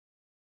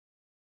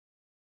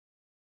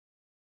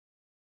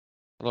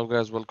Hello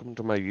guys, welcome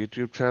to my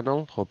YouTube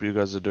channel. Hope you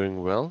guys are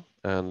doing well.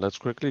 And let's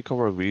quickly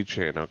cover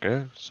VECHAIN,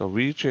 okay? So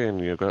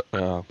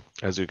VECHAIN,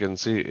 as you can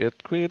see,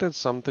 it created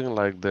something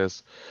like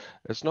this.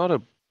 It's not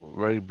a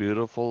very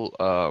beautiful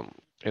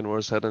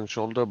inverse head and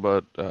shoulder,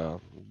 but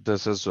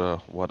this is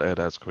what it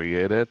has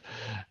created.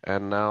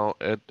 And now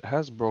it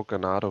has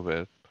broken out of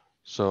it.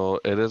 So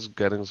it is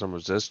getting some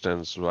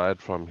resistance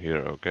right from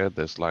here, okay?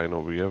 This line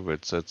over here,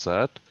 which sits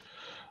at,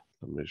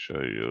 let me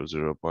show you,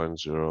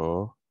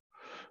 0.0.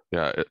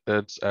 Yeah,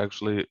 it's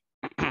actually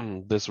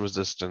this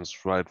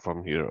resistance right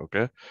from here,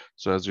 okay?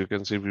 So as you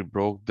can see, we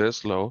broke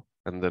this low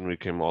and then we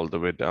came all the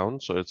way down.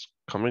 So it's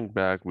coming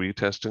back,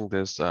 retesting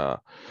this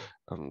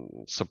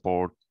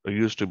support,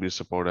 used to be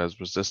support as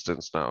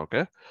resistance now,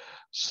 okay?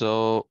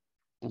 So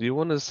you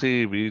want to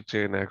see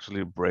VeChain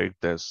actually break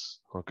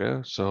this,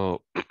 okay?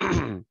 So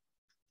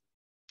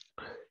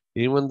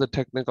even the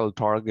technical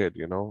target,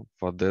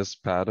 for this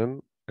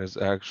pattern is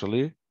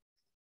actually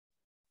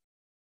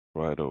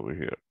right over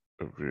here.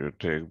 If you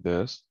take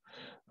this,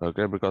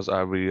 okay, because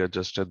I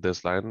readjusted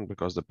this line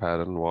because the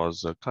pattern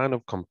was kind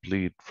of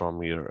complete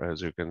from here,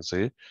 as you can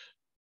see,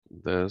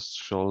 this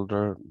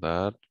shoulder,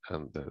 that,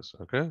 and this,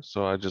 okay?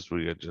 So I just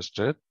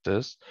readjusted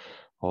this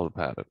whole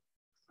pattern.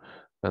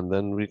 And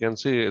then we can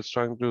see it's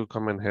trying to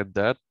come and hit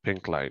that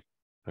pink line,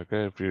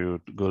 okay? If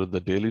you go to the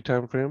daily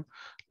time frame,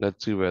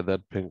 let's see where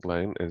that pink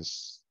line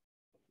is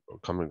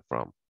coming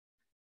from.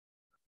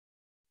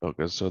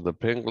 Okay, so the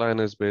pink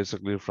line is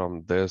basically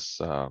from this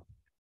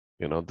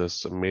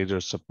this major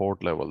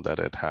support level that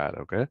it had,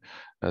 okay?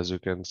 As you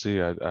can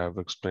see, I have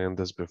explained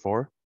this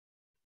before.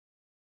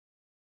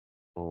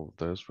 Move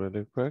this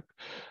really quick.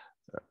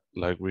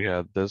 Like we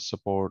had this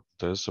support,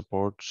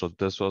 so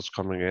this was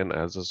coming in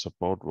as a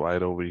support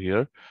right over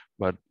here,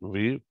 but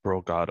we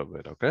broke out of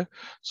it, okay?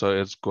 So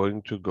it's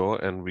going to go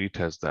and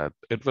retest that.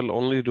 It will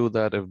only do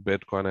that if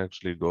Bitcoin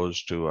actually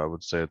goes to, I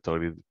would say,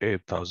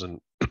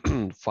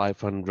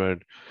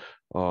 38,500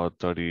 or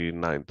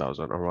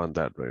 39,000, around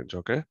that range,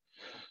 okay?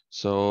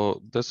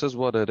 So this is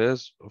what it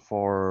is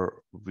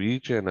for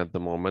VeChain at the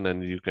moment,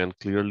 and you can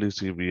clearly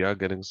see we are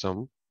getting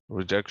some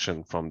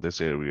rejection from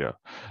this area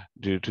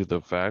due to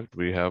the fact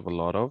we have a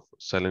lot of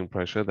selling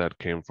pressure that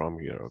came from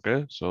here.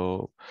 Okay,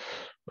 so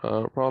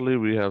probably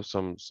we have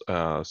some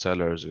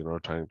sellers,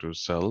 trying to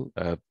sell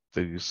at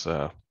these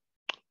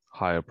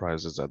higher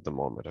prices at the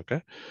moment.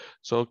 Okay,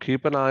 so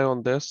keep an eye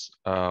on this.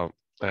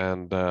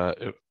 And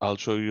I'll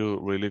show you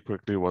really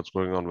quickly what's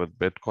going on with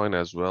Bitcoin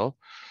as well.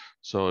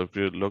 So if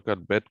you look at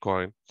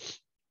Bitcoin,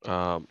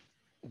 um,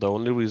 the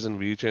only reason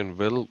VeChain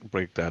will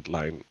break that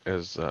line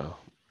is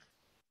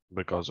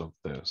because of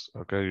this.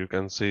 Okay, you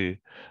can see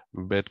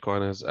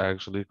Bitcoin has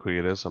actually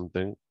created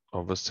something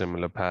of a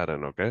similar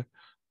pattern. Okay,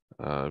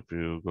 if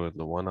you go in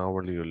the 1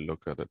 hourly, you'll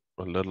look at it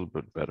a little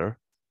bit better.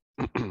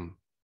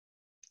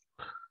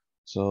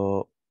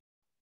 So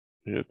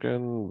you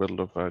can build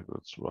a fact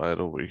that's right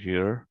over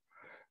here,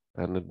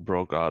 and it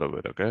broke out of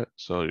it. Okay,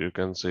 so you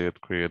can see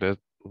it created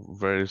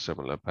very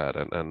similar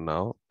pattern, and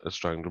now it's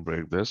trying to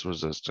break this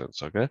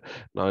resistance. Okay,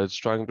 now it's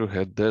trying to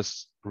hit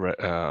this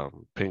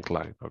pink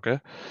line. Okay,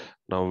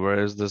 now where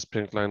is this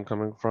pink line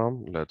coming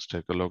from? Let's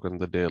take a look in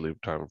the daily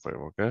time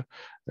frame. Okay,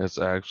 it's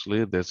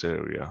actually this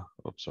area.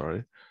 Oops,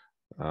 sorry,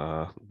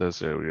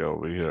 this area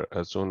over here.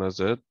 As soon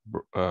as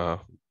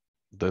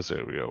this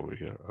area over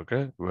here,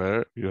 okay,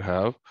 where you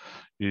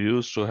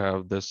used to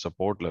have this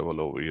support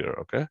level over here,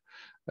 okay,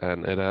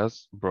 and it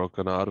has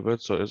broken out of it,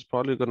 so it's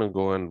probably going to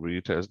go and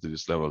retest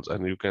these levels,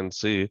 and you can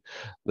see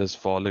this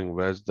falling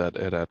wedge that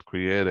it had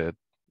created,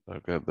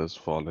 okay, this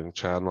falling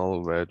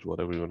channel wedge,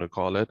 whatever you want to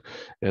call it,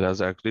 it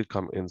has actually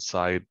come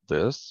inside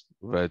this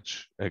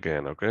wedge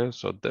again, okay,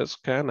 so this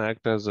can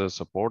act as a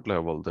support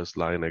level. This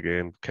line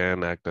again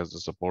can act as a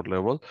support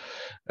level,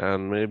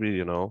 and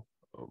maybe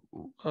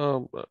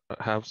um,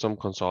 have some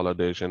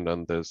consolidation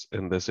on this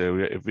in this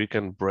area. If we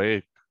can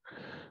break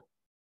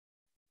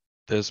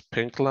this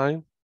pink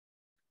line,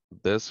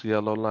 this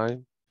yellow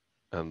line,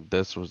 and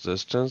this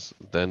resistance,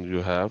 then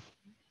you have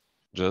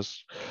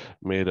just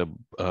made a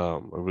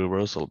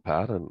reversal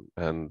pattern,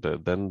 and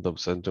then the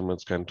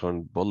sentiments can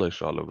turn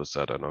bullish all of a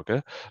sudden,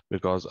 okay?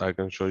 Because I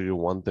can show you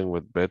one thing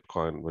with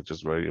Bitcoin, which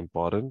is very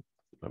important.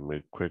 Let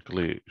me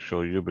quickly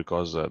show you,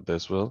 because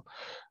this will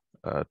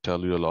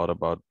tell you a lot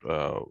about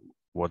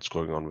what's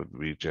going on with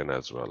VeChain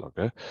as well,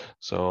 okay?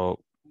 So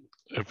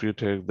if you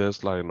take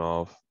this line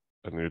off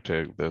and you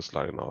take this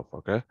line off,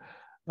 okay,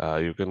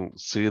 you can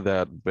see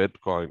that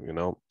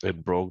Bitcoin,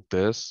 it broke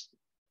this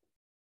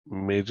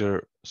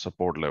major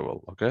support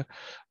level, okay?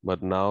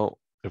 But now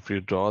if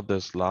you draw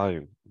this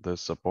line,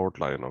 this support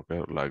line,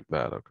 okay, like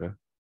that, okay,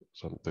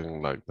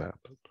 something like that,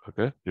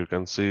 okay, you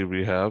can see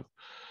we have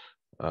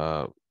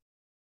uh,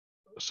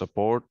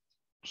 support,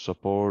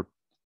 support,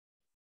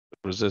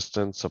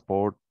 resistance,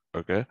 support,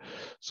 okay?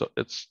 So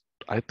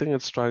I think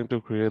it's trying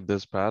to create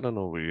this pattern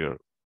over here,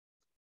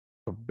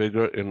 a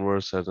bigger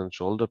inverse head and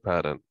shoulder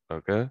pattern,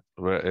 okay,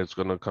 where it's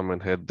going to come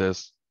and hit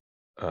this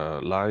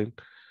line.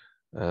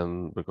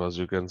 And because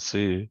you can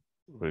see,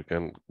 we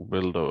can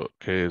build a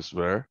case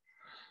where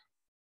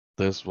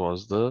this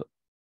was the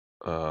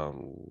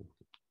um,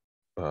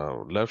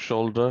 left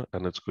shoulder,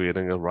 and it's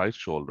creating a right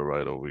shoulder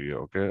right over here.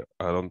 Okay,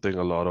 I don't think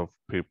a lot of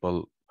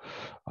people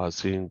are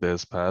seeing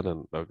this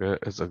pattern. Okay,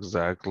 it's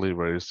exactly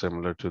very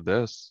similar to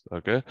this.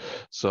 Okay,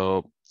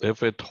 so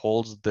if it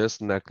holds this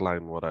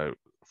neckline, what I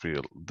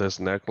feel, this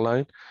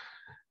neckline,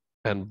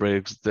 and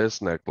breaks this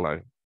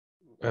neckline,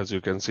 as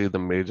you can see, the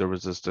major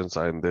resistance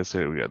are in this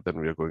area, then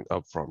we are going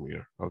up from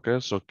here. Okay,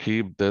 so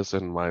keep this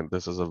in mind.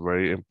 This is a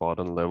very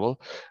important level,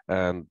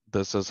 and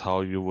this is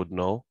how you would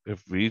know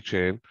if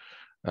VeChain,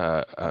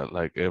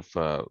 like if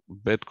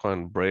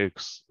Bitcoin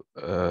breaks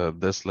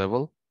this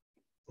level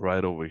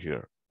right over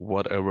here,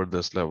 whatever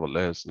this level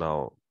is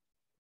now.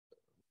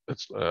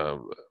 It's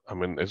I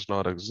mean, it's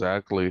not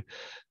exactly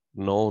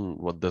known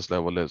what this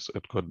level is.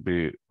 It could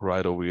be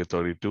right over here,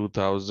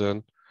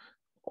 32,000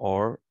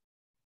 or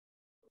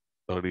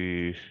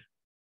 30,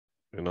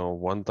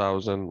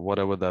 1,000,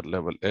 whatever that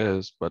level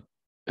is, but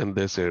in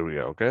this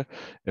area. Okay,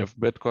 if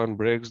Bitcoin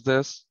breaks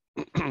this,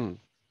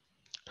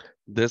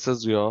 this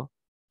is your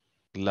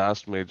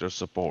last major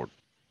support.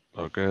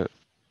 Okay,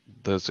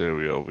 this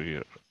area over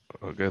here.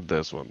 Okay,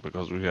 this one,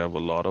 because we have a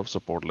lot of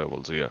support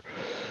levels here.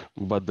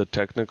 But the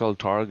technical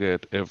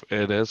target, if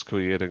it is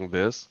creating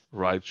this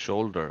right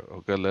shoulder,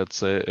 okay, let's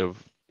say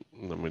if,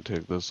 let me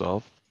take this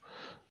off.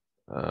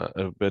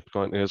 If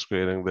Bitcoin is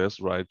creating this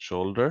right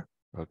shoulder,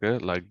 okay,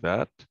 like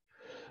that,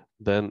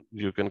 then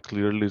you can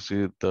clearly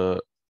see the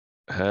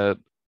head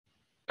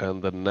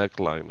and the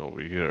neckline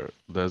over here.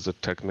 There's a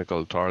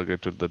technical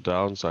target to the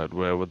downside,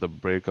 wherever the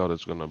breakout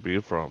is going to be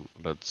from.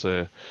 Let's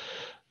say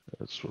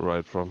it's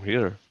right from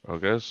here.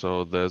 Okay,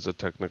 so there's a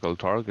technical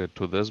target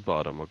to this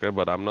bottom. Okay,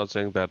 but I'm not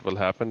saying that will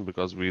happen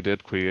because we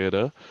did create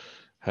a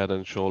head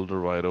and shoulder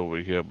right over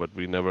here, but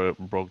we never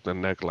broke the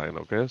neckline.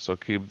 Okay, so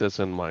keep this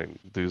in mind.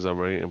 These are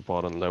very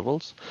important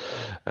levels,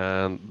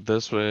 and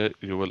this way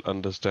you will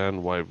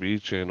understand why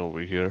VeChain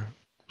over here.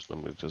 So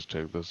let me just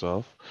take this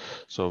off.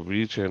 So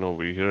VeChain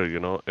over here,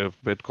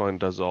 if Bitcoin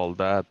does all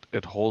that,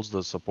 it holds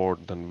the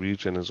support, then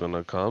VeChain is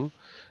gonna come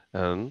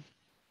and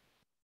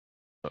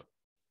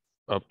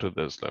up to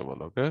this level.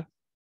 Okay,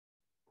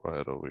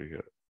 right over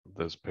here,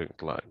 this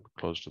pink line,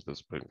 close to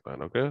this pink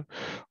line. Okay,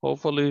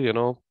 hopefully,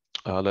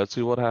 let's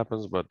see what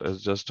happens, but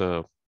it's just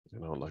a,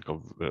 like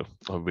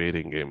a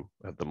waiting game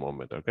at the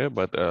moment. Okay,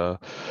 but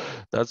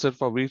that's it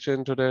for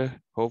VeChain today.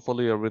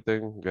 Hopefully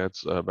everything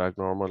gets back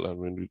normal,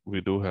 and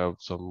we do have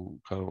some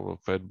kind of a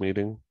Fed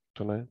meeting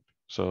tonight,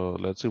 so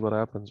let's see what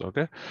happens.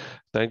 Okay,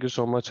 thank you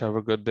so much. Have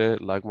a good day.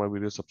 Like my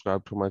video,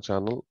 subscribe to my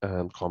channel,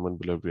 and comment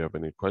below if you have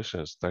any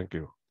questions. Thank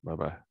you. Bye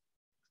bye.